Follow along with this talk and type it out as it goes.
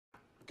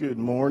Good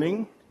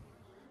morning.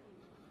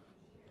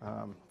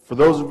 For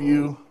those of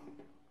you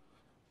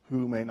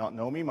who may not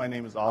know me, my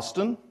name is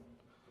Austin.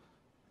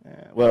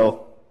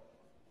 Well,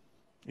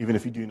 even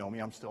if you do know me,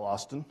 I'm still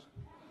Austin.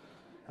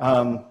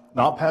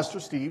 Not Pastor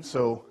Steve,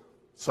 so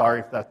sorry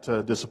if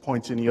that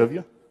disappoints any of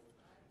you.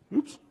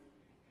 Oops.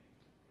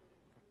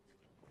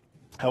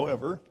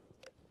 However,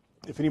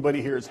 if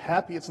anybody here is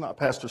happy it's not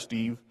Pastor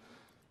Steve,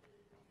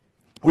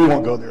 we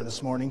won't go there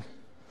this morning.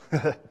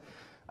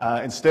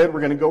 Instead,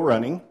 we're going to go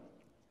running,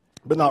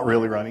 but not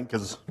really running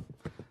because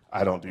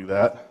I don't do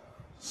that.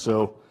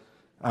 So,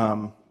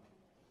 let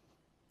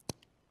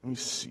me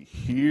see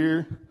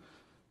here.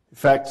 In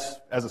fact,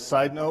 as a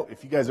side note,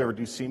 if you guys ever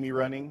do see me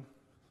running,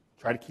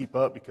 try to keep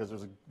up because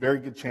there's a very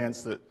good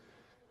chance that I'm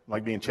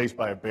like being chased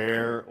by a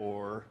bear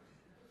or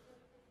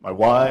my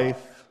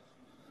wife.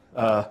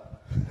 I'm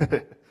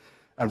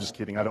just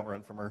kidding. I don't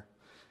run from her.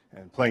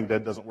 And playing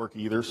dead doesn't work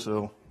either.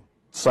 So,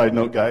 side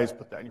note, guys,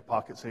 put that in your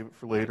pocket, save it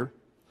for later.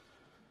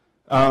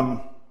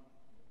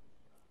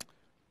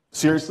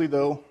 Seriously,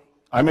 though,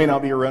 I may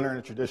not be a runner in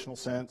a traditional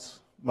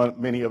sense.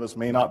 Many of us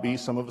may not be.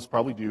 Some of us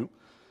probably do.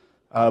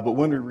 But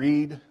when we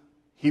read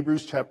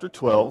Hebrews chapter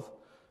 12,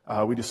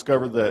 we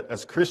discover that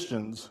as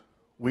Christians,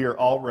 we are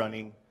all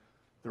running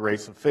the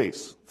race of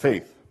faith.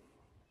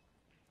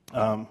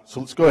 So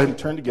let's go ahead and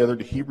turn together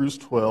to Hebrews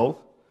 12.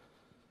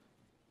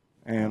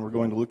 And we're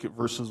going to look at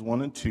verses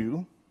 1 and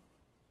 2.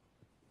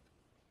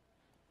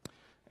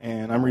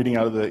 And I'm reading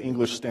out of the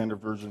English Standard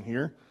Version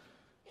here.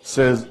 It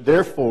says,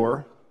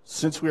 "Therefore,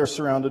 since we are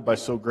surrounded by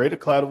so great a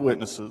cloud of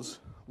witnesses,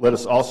 let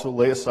us also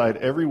lay aside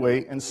every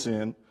weight and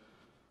sin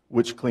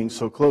which clings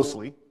so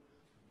closely,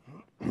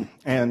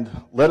 and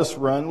let us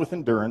run with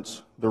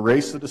endurance the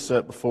race that is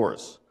set before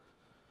us,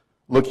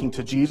 looking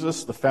to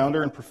Jesus, the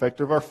founder and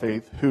perfecter of our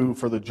faith, who,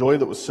 for the joy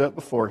that was set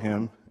before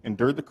him,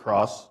 endured the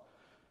cross,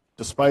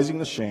 despising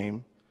the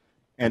shame,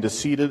 and is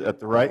seated at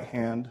the right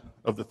hand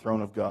of the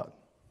throne of God."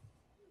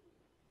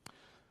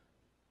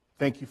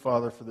 Thank you,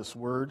 Father, for this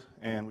word,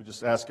 and we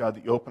just ask, God,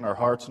 that you open our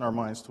hearts and our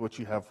minds to what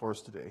you have for us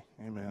today.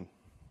 Amen.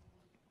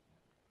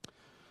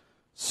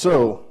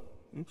 So,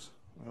 let me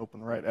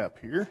open the right app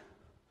here.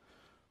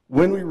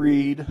 When we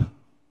read,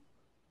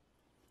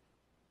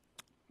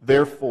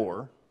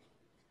 therefore,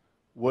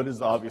 what is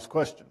the obvious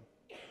question?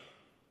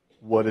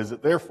 What is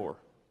it there for?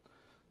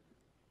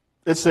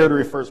 It's there to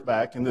refer us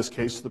back, in this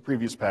case, to the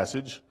previous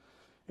passage,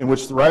 in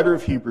which the writer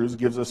of Hebrews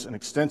gives us an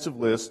extensive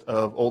list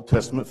of Old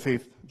Testament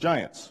faith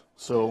giants.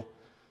 So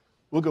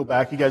we'll go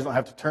back. You guys don't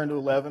have to turn to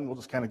 11. We'll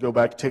just kind of go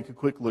back and take a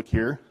quick look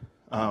here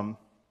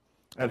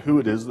at who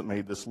it is that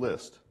made this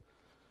list.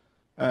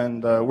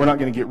 And we're not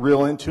going to get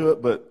real into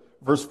it, but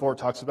verse 4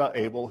 talks about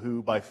Abel,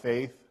 who by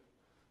faith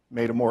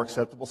made a more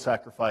acceptable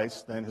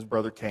sacrifice than his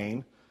brother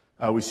Cain.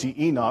 We see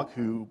Enoch,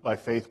 who by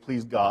faith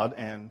pleased God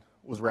and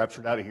was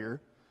raptured out of here,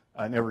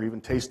 never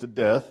even tasted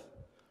death.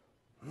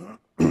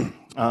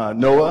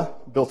 Noah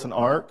built an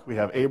ark. We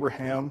have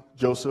Abraham,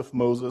 Joseph,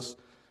 Moses,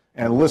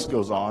 and the list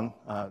goes on.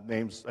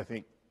 Names I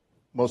think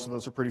most of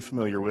us are pretty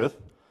familiar with.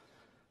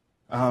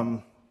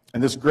 And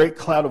this great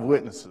cloud of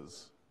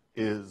witnesses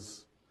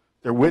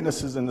they're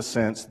witnesses in the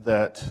sense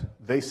that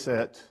they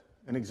set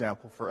an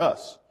example for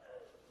us.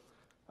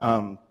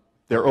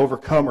 They're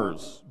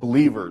overcomers,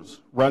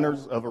 believers,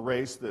 runners of a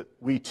race that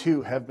we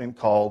too have been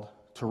called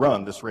to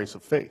run, this race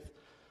of faith.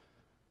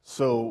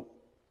 So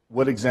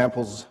what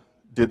examples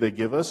did they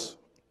give us?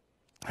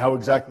 How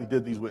exactly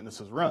did these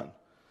witnesses run?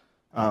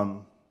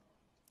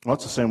 Well,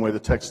 it's the same way the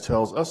text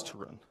tells us to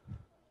run.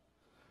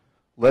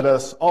 Let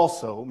us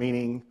also,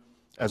 meaning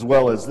as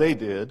well as they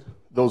did,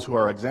 those who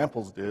our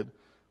examples did,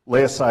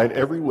 lay aside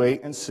every weight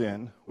and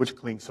sin which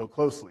clings so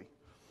closely.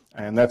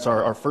 And that's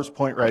our first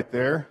point right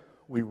there.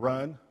 We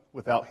run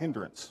without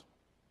hindrance.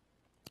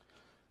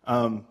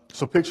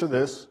 So picture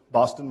this,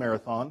 Boston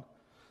Marathon,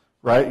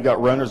 right? You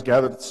got runners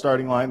gathered at the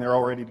starting line. They're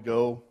all ready to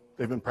go.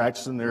 They've been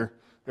practicing. They're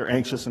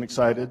anxious and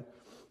excited.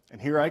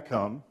 And here I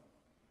come.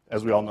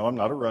 As we all know, I'm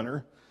not a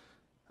runner.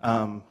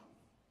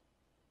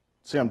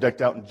 See, I'm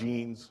decked out in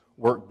jeans,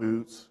 work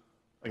boots.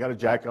 I got a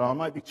jacket on. It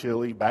might be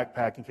chilly,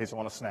 backpack in case I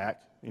want a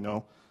snack, you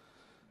know.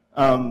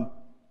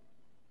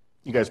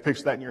 You guys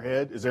picture that in your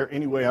head? Is there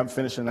any way I'm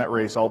finishing that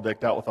race all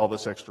decked out with all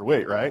this extra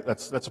weight, right?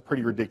 That's a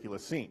pretty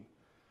ridiculous scene.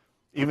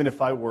 Even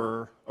if I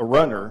were a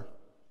runner,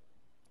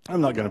 I'm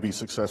not going to be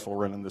successful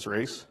running this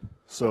race.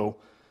 So,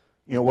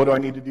 you know, what do I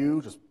need to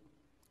do? Just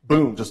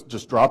boom,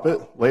 just drop it,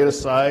 lay it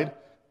aside,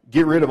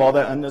 get rid of all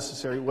that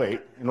unnecessary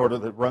weight in order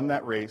to run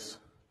that race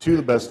to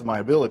the best of my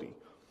ability.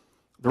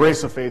 The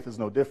race of faith is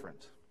no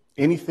different.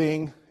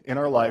 Anything in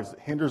our lives that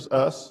hinders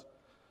us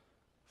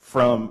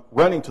from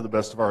running to the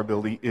best of our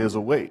ability is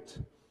a weight.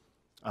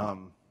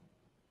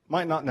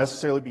 Might not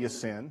necessarily be a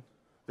sin.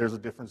 There's a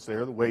difference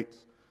there. The weights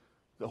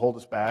that hold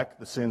us back,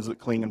 the sins that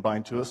cling and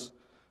bind to us,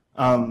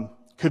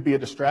 could be a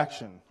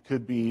distraction,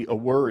 could be a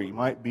worry,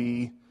 might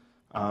be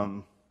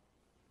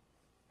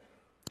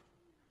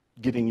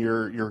getting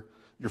your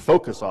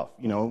focus off.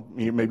 You know,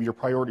 maybe your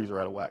priorities are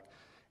out of whack.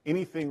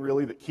 Anything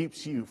really that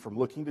keeps you from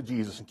looking to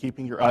Jesus and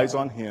keeping your eyes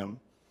on him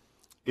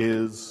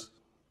is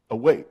a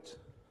weight.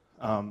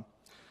 And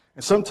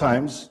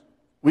sometimes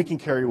we can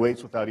carry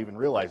weights without even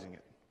realizing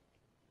it.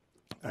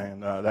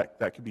 And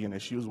that could be an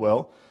issue as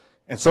well.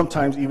 And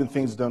sometimes even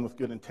things done with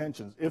good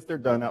intentions, if they're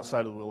done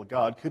outside of the will of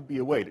God, could be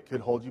a weight. It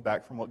could hold you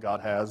back from what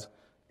God has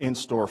in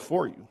store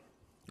for you,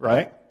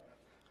 right?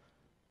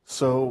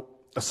 So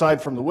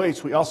aside from the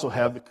weights, we also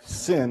have the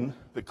sin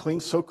that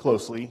clings so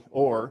closely,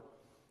 or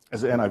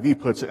as the NIV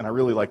puts it, and I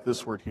really like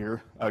this word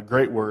here, a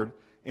great word,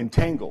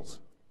 entangles.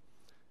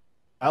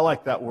 I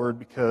like that word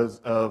because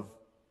of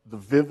the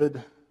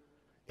vivid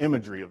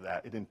imagery of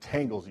that. It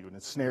entangles you, and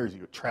it snares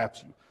you, it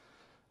traps you.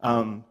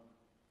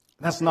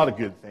 That's not a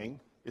good thing.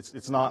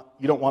 It's not,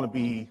 you don't want to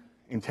be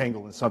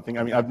entangled in something.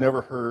 I mean, I've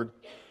never heard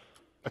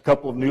a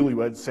couple of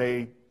newlyweds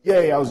say,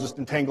 yay, I was just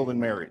entangled in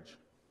marriage.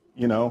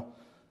 You know,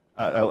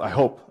 I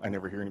hope I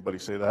never hear anybody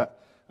say that.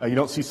 You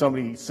don't see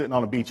somebody sitting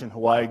on a beach in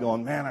Hawaii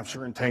going, man, I'm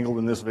sure entangled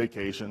in this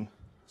vacation.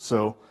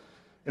 So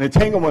an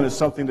entanglement is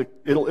something that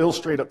it'll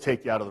straight up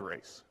take you out of the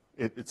race.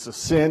 It's a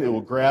sin. It will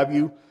grab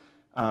you.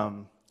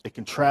 It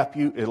can trap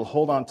you. It'll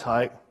hold on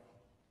tight.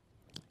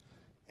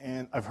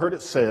 And I've heard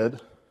it said,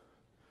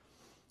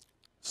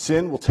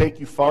 sin will take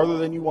you farther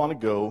than you want to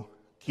go,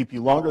 keep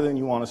you longer than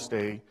you want to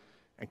stay,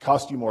 and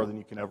cost you more than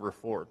you can ever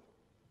afford.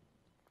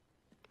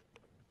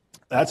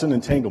 That's an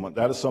entanglement.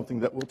 That is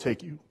something that will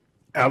take you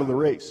out of the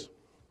race.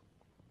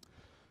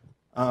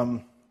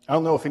 I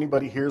don't know if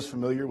anybody here is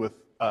familiar with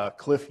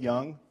Cliff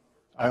Young.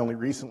 I only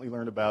recently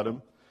learned about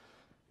him.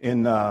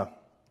 In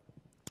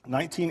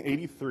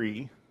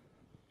 1983,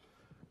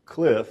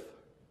 Cliff,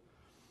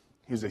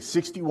 he's a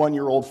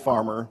 61-year-old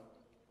farmer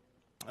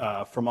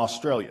from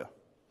Australia.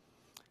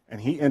 And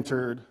he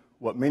entered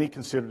what many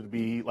consider to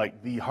be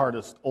like the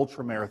hardest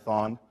ultra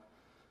marathon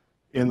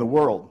in the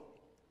world.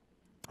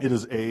 It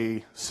is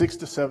a 6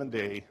 to 7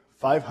 day,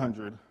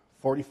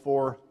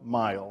 544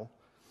 mile,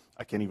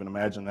 I can't even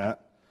imagine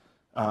that,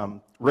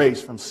 race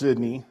from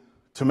Sydney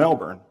to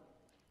Melbourne.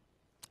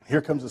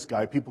 Here comes this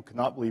guy. People could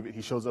not believe it.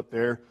 He shows up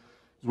there.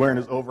 He's wearing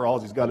his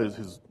overalls. He's got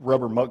his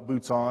rubber muck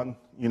boots on,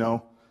 you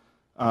know.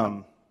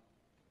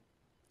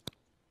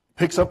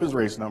 Picks up his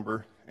race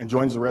number and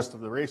joins the rest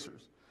of the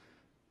racers.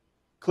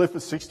 Cliff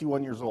is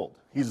 61 years old.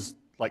 He's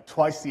like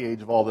twice the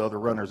age of all the other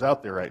runners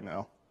out there right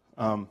now.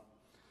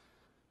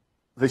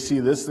 They see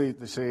this, they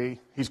say,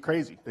 he's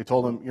crazy. They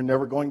told him, you're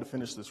never going to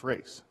finish this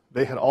race.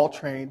 They had all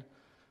trained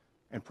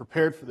and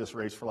prepared for this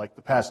race for like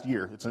the past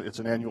year. It's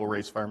an annual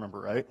race, if I remember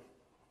right.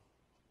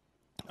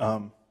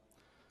 And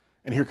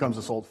here comes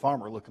this old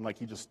farmer looking like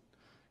he just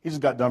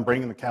got done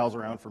bringing the cows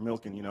around for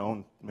milking, you know,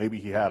 and maybe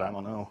he had, I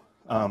don't know.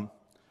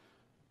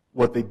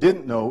 What they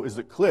didn't know is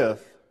that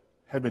Cliff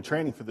had been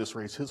training for this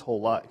race his whole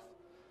life.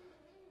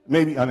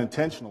 Maybe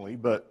unintentionally,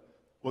 but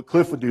what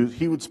Cliff would do is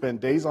he would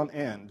spend days on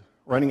end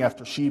running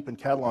after sheep and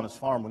cattle on his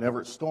farm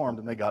whenever it stormed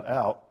and they got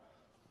out.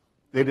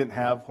 They didn't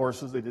have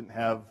horses, they didn't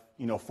have,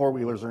 you know,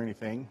 four-wheelers or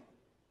anything.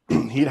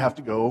 He'd have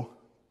to go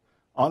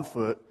on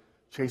foot,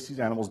 chase these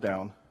animals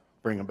down,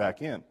 bring them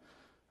back in.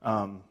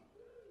 A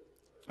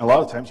lot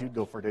of times he'd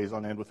go for days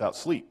on end without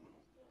sleep.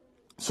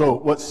 So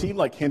what seemed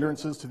like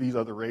hindrances to these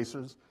other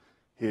racers,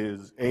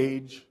 his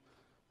age,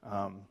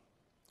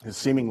 his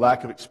seeming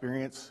lack of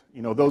experience,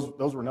 you know,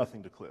 those were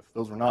nothing to Cliff.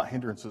 Those were not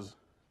hindrances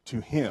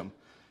to him.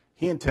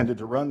 He intended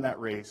to run that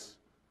race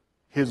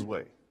his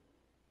way.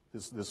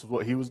 This is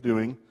what he was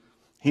doing.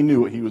 He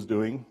knew what he was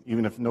doing,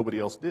 even if nobody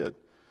else did.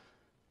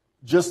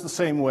 Just the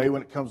same way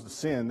when it comes to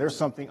sin, there's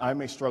something I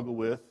may struggle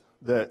with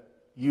that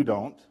you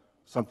don't,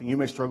 something you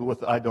may struggle with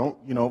that I don't,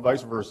 you know,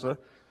 vice versa.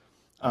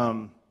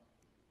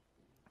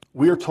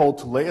 We are told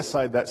to lay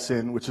aside that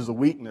sin, which is a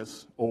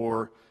weakness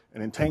or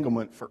an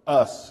entanglement for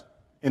us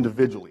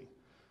individually,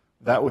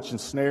 that which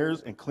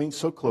ensnares and clings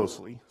so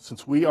closely,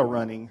 since we are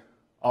running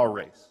our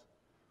race.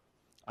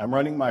 I'm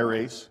running my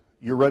race,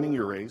 you're running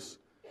your race,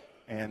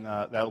 and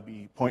that'll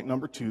be point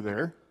number 2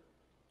 there.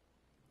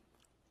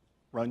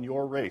 Run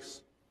your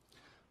race.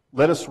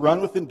 Let us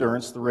run with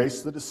endurance the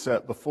race that is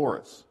set before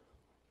us.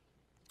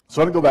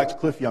 So I'm going to go back to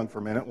Cliff Young for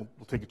a minute.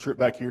 We'll take a trip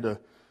back here to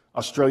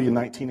Australia in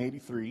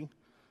 1983.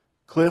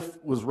 Cliff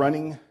was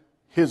running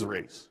his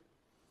race.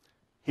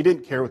 He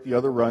didn't care what the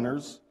other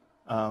runners,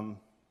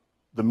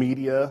 the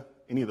media,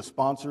 any of the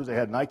sponsors. They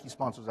had Nike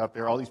sponsors out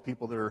there, all these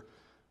people that are,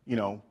 you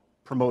know,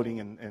 promoting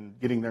and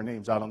getting their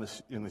names out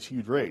in this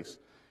huge race.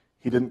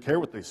 He didn't care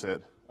what they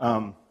said.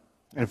 And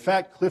in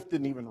fact, Cliff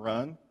didn't even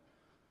run.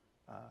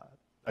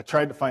 I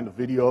tried to find a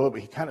video of it,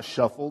 but he kind of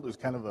shuffled. It was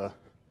kind of a,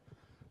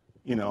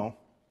 you know,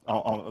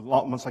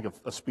 almost like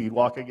a speed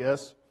walk, I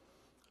guess.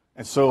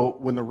 And so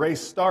when the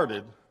race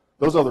started,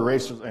 those other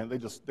racers, and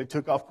they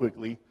took off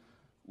quickly,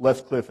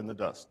 left Cliff in the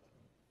dust.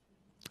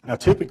 Now,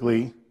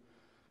 typically,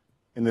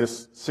 in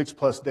this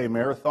 6+ day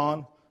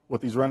marathon,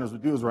 what these runners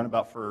would do is run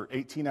about for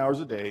 18 hours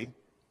a day,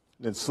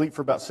 then sleep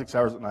for about 6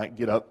 hours at night,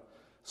 get up,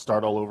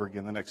 start all over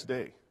again the next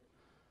day.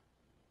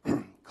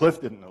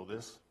 Cliff didn't know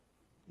this.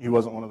 He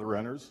wasn't one of the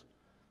runners.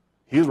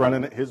 He was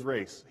running at his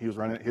race. He was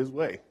running it his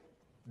way.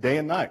 Day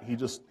and night,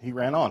 he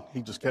ran on.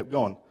 He just kept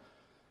going.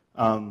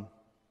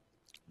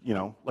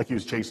 like he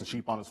was chasing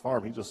sheep on his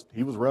farm.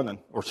 He was running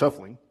or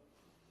shuffling.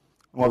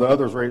 While the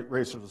other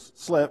racers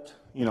slept,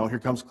 here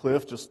comes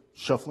Cliff just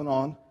shuffling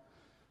on.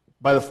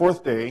 By the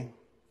fourth day,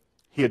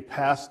 he had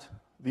passed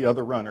the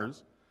other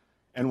runners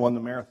and won the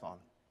marathon.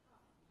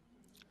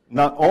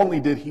 Not only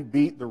did he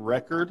beat the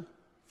record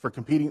for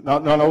competing,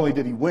 not only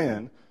did he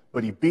win,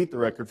 but he beat the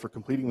record for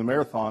completing the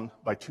marathon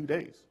by 2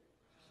 days.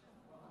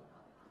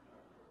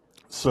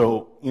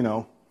 So,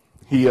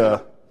 he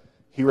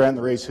ran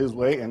the race his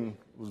way and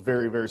was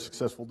very, very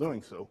successful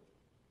doing so.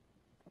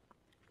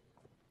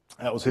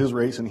 That was his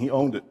race, and he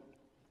owned it.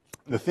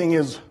 The thing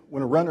is,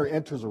 when a runner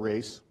enters a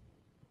race,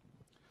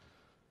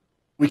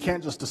 we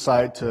can't just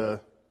decide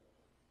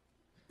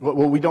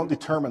we don't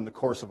determine the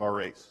course of our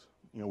race.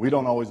 We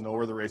don't always know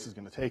where the race is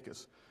going to take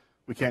us.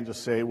 We can't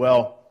just say,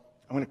 well,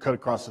 I'm going to cut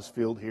across this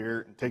field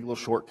here and take a little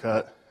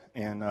shortcut,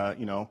 and,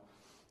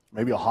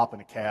 maybe I'll hop in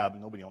a cab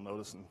and nobody will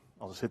notice, and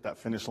I'll just hit that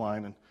finish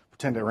line and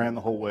pretend I ran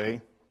the whole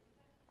way.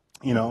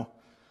 Not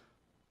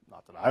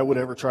that I would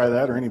ever try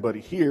that or anybody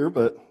here,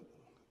 but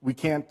we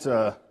can't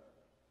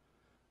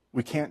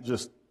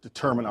just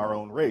determine our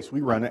own race.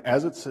 We run it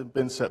as it's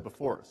been set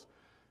before us.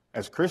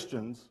 As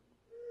Christians,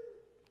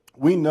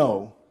 we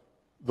know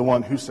the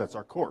one who sets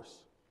our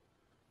course.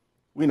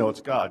 We know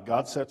it's God.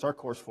 God sets our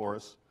course for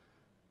us,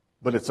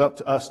 but it's up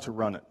to us to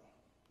run it.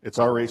 It's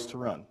our race to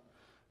run.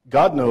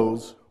 God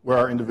knows where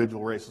our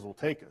individual races will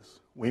take us.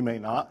 We may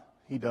not.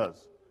 He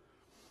does.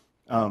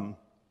 And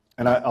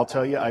I'll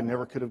tell you, I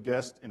never could have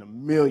guessed in a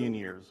million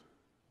years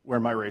where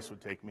my race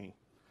would take me.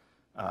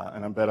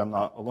 And I bet I'm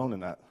not alone in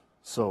that.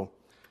 So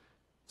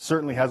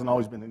certainly hasn't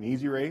always been an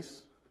easy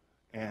race.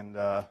 And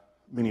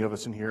many of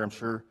us in here, I'm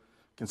sure,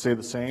 can say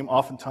the same.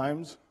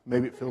 Oftentimes,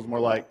 maybe it feels more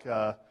like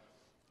an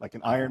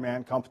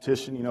Ironman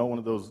competition, one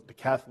of those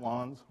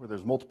decathlons where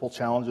there's multiple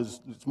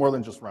challenges. It's more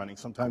than just running.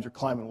 Sometimes you're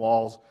climbing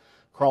walls,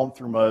 crawling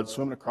through mud,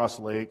 swimming across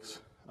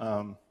lakes.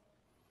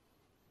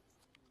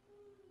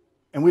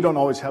 And we don't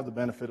always have the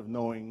benefit of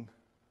knowing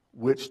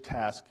which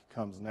task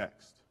comes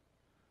next.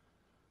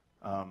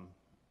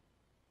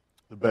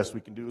 The best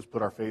we can do is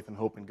put our faith and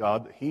hope in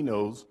God that He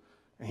knows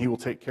and He will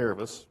take care of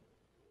us,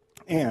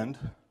 and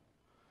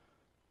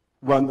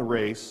run the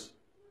race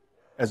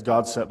as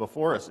God set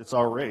before us. It's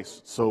our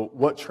race. So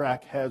what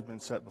track has been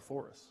set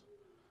before us?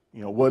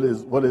 What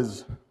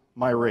is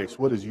my race?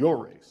 What is your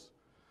race?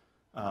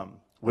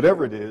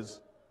 Whatever it is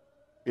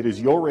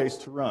your race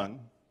to run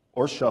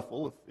or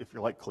shuffle if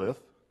you're like Cliff.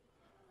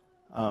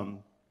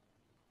 And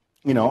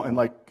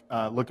like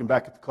looking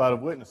back at the cloud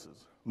of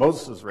witnesses,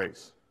 Moses'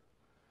 race.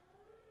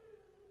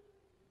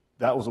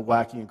 That was a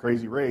wacky and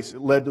crazy race.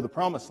 It led to the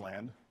promised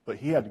land, but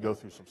he had to go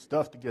through some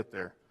stuff to get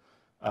there.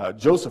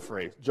 Joseph's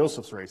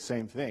race,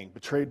 same thing.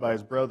 Betrayed by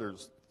his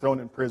brothers, thrown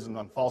in prison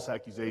on false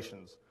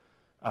accusations.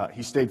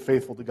 He stayed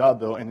faithful to God,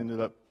 though, and ended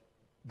up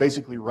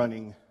basically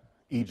running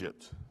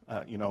Egypt.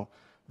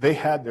 They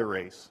had their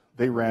race.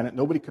 They ran it.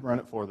 Nobody could run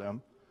it for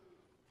them.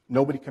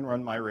 Nobody can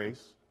run my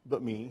race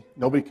but me.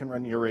 Nobody can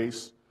run your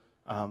race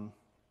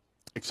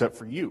except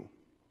for you.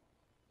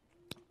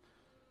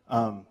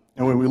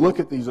 And when we look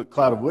at these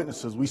cloud of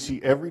witnesses, we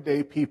see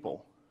everyday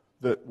people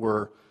that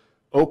were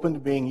open to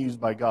being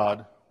used by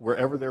God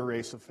wherever their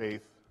race of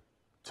faith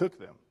took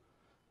them,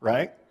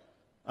 right?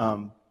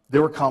 They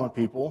were common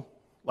people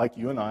like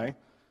you and I.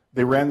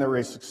 They ran their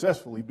race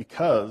successfully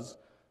because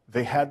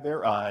they had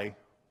their eye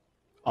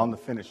on the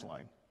finish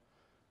line.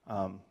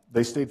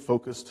 They stayed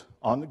focused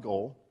on the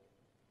goal.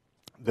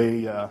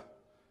 They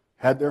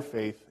had their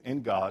faith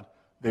in God.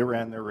 They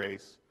ran their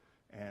race.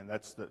 And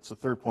that's the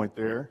third point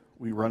there.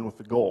 We run with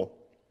the goal.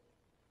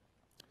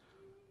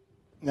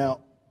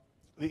 Now,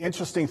 the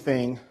interesting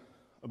thing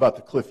about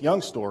the Cliff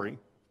Young story,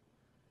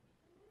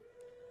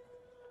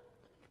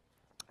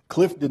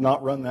 Cliff did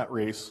not run that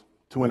race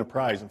to win a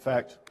prize. In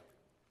fact,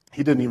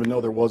 he didn't even know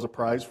there was a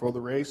prize for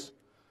the race.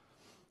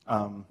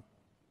 I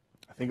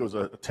think it was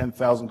a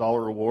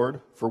 $10,000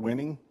 reward for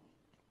winning.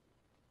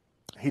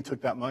 He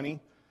took that money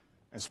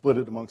and split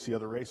it amongst the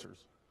other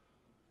racers.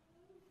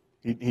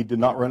 He did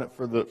not run it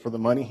for the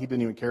money. He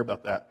didn't even care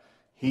about that.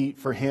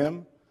 For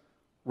him,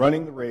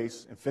 running the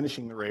race and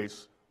finishing the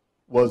race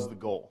was the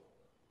goal.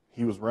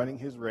 He was running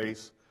his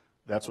race.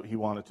 That's what he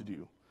wanted to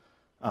do.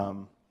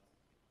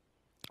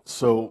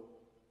 So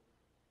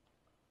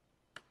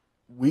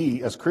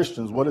we, as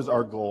Christians, what is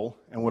our goal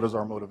and what is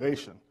our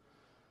motivation?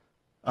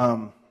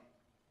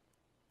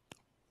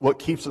 What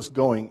keeps us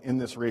going in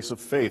this race of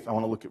faith? I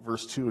want to look at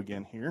verse 2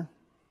 again here.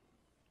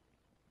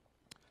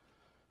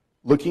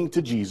 Looking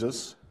to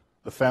Jesus,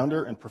 the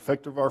founder and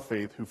perfecter of our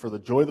faith, who for the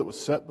joy that was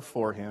set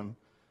before him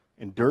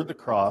endured the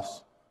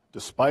cross,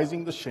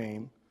 despising the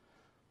shame,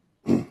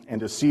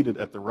 and is seated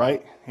at the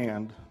right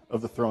hand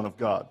of the throne of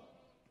God.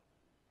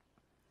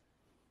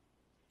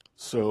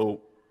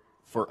 So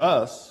for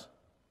us,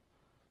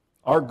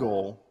 our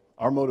goal,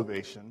 our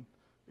motivation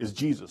is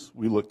Jesus.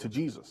 We look to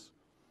Jesus.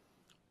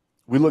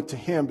 We look to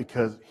him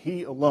because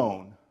he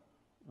alone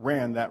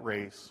ran that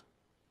race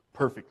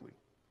perfectly.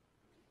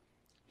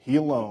 He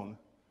alone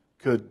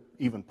could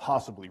even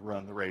possibly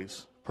run the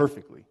race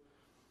perfectly.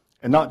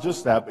 And not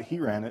just that, but he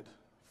ran it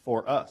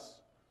for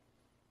us.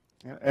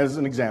 As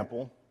an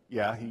example,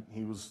 yeah,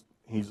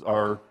 he's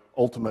our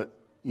ultimate,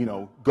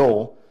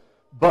 goal.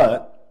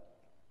 But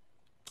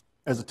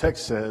as the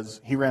text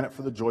says, he ran it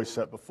for the joy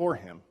set before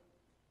him.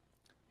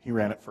 He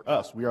ran it for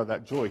us. We are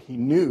that joy. He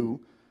knew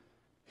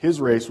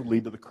his race would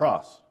lead to the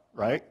cross,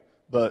 right?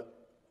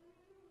 But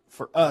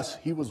for us,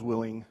 he was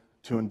willing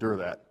to endure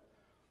that.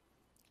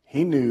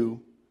 He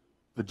knew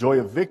the joy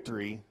of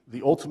victory,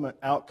 the ultimate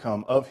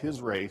outcome of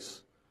his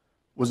race,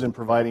 was in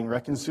providing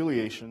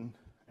reconciliation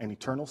and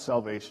eternal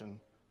salvation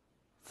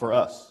for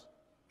us.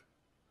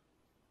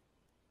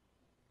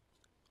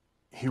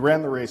 He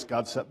ran the race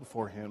God set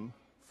before him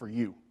for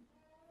you.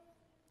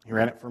 He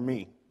ran it for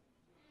me.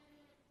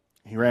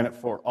 He ran it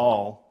for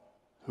all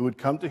who would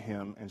come to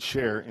him and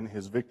share in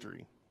his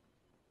victory.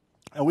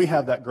 And we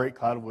have that great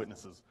cloud of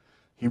witnesses.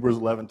 Hebrews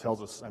 11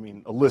 tells us,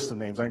 a list of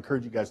names. I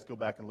encourage you guys to go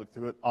back and look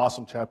through it.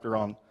 Awesome chapter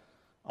on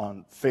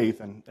faith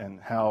and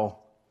how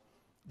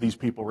these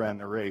people ran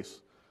their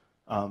race.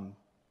 And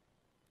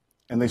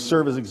they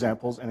serve as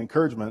examples and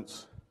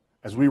encouragements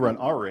as we run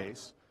our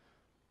race.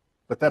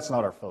 But that's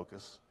not our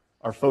focus.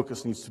 Our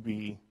focus needs to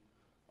be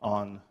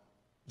on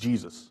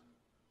Jesus.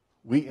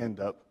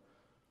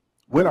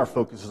 When our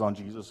focus is on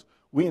Jesus,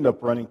 we end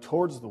up running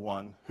towards the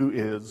one who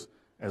is,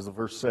 as the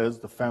verse says,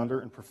 the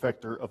founder and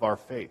perfecter of our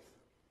faith.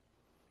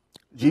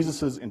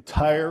 Jesus'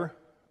 entire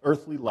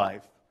earthly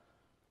life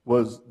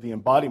was the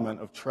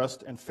embodiment of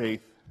trust and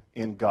faith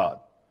in God.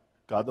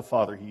 God the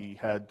Father, he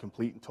had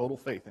complete and total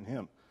faith in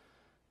him.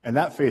 And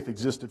that faith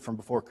existed from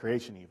before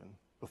creation even,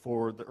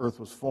 before the earth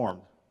was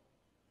formed.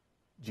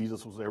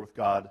 Jesus was there with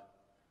God,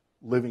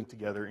 living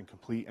together in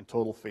complete and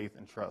total faith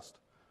and trust.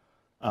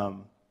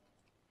 And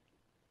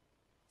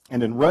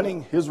in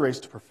running his race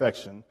to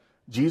perfection,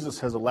 Jesus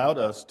has allowed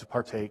us to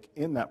partake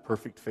in that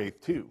perfect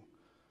faith too.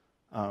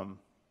 And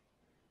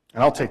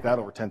I'll take that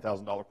over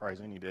 $10,000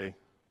 prize any day,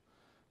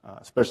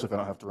 especially if I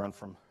don't have to run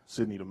from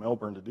Sydney to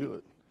Melbourne to do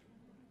it.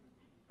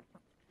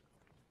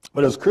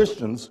 But as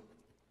Christians,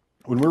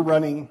 when we're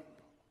running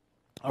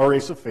our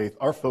race of faith,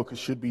 our focus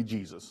should be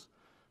Jesus,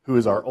 who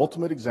is our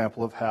ultimate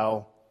example of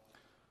how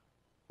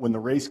when the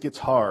race gets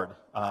hard,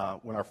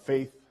 when our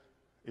faith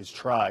is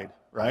tried,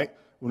 right?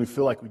 When we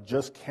feel like we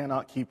just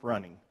cannot keep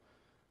running,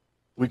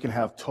 we can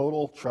have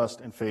total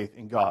trust and faith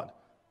in God,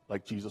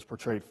 like Jesus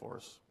portrayed for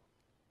us.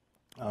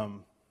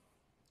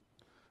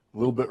 A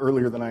little bit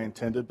earlier than I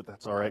intended, but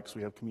that's all right because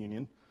we have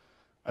communion.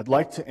 I'd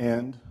like to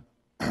end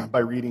by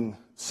reading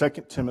 2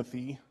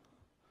 Timothy.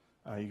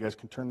 You guys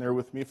can turn there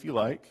with me if you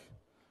like.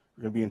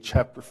 We're going to be in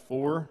chapter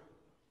 4,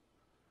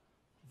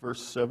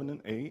 verse 7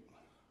 and 8.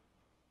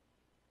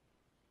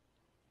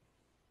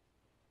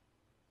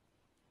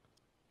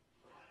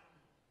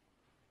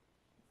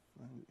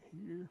 Find it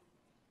here.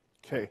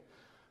 Okay.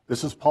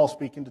 This is Paul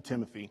speaking to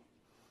Timothy.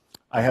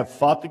 I have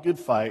fought the good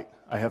fight.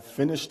 I have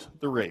finished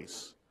the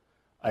race.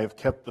 I have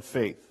kept the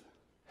faith.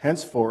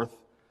 Henceforth,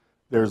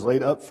 there is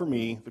laid up for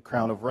me the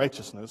crown of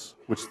righteousness,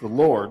 which the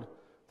Lord,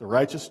 the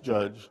righteous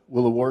judge,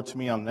 will award to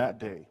me on that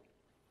day.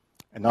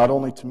 And not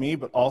only to me,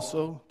 but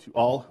also to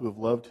all who have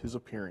loved his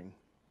appearing.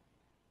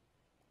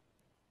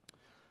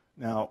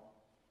 Now,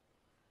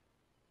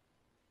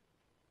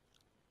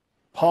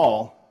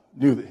 Paul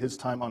knew that his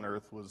time on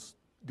earth was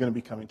going to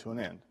be coming to an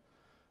end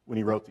when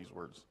he wrote these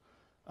words.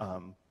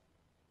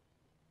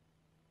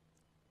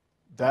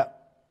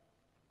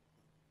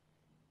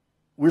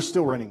 We're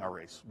still running our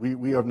race.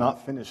 We have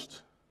not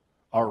finished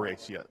our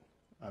race yet.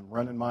 I'm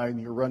running mine,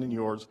 you're running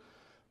yours.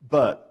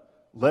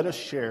 But let us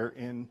share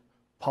in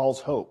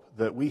Paul's hope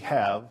that we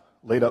have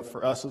laid up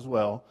for us as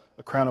well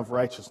a crown of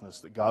righteousness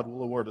that God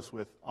will award us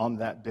with on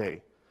that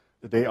day,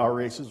 the day our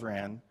races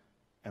ran,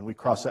 and we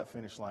cross that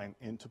finish line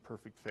into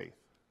perfect faith.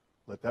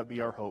 Let that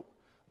be our hope.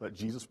 Let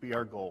Jesus be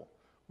our goal.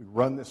 We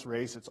run this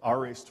race. It's our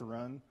race to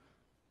run.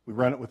 We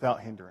run it without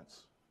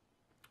hindrance.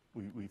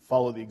 We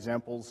follow the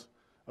examples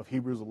of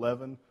Hebrews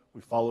 11.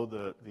 We follow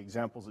the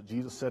examples that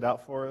Jesus set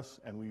out for us,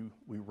 and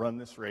we run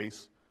this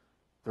race,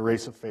 the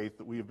race of faith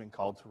that we have been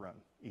called to run,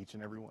 each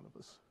and every one of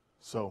us.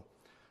 So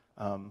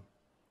I'm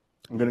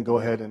going to go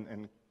ahead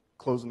and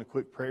close in a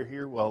quick prayer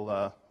here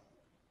while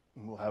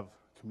we'll have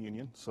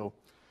communion. So,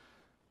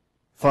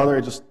 Father,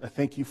 I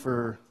thank you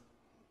for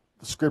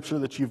the scripture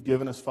that you've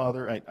given us,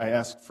 Father. I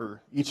ask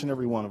for each and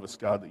every one of us,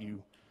 God, that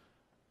you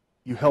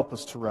help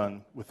us to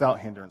run without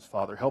hindrance,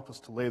 Father. Help us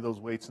to lay those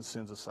weights and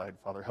sins aside,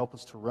 Father. Help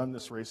us to run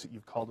this race that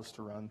you've called us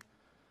to run,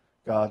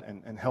 God,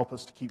 and help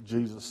us to keep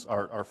Jesus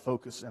our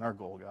focus and our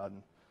goal, God.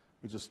 And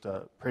we just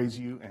praise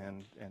you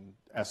and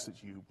ask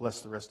that you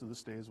bless the rest of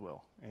this day as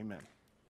well. Amen.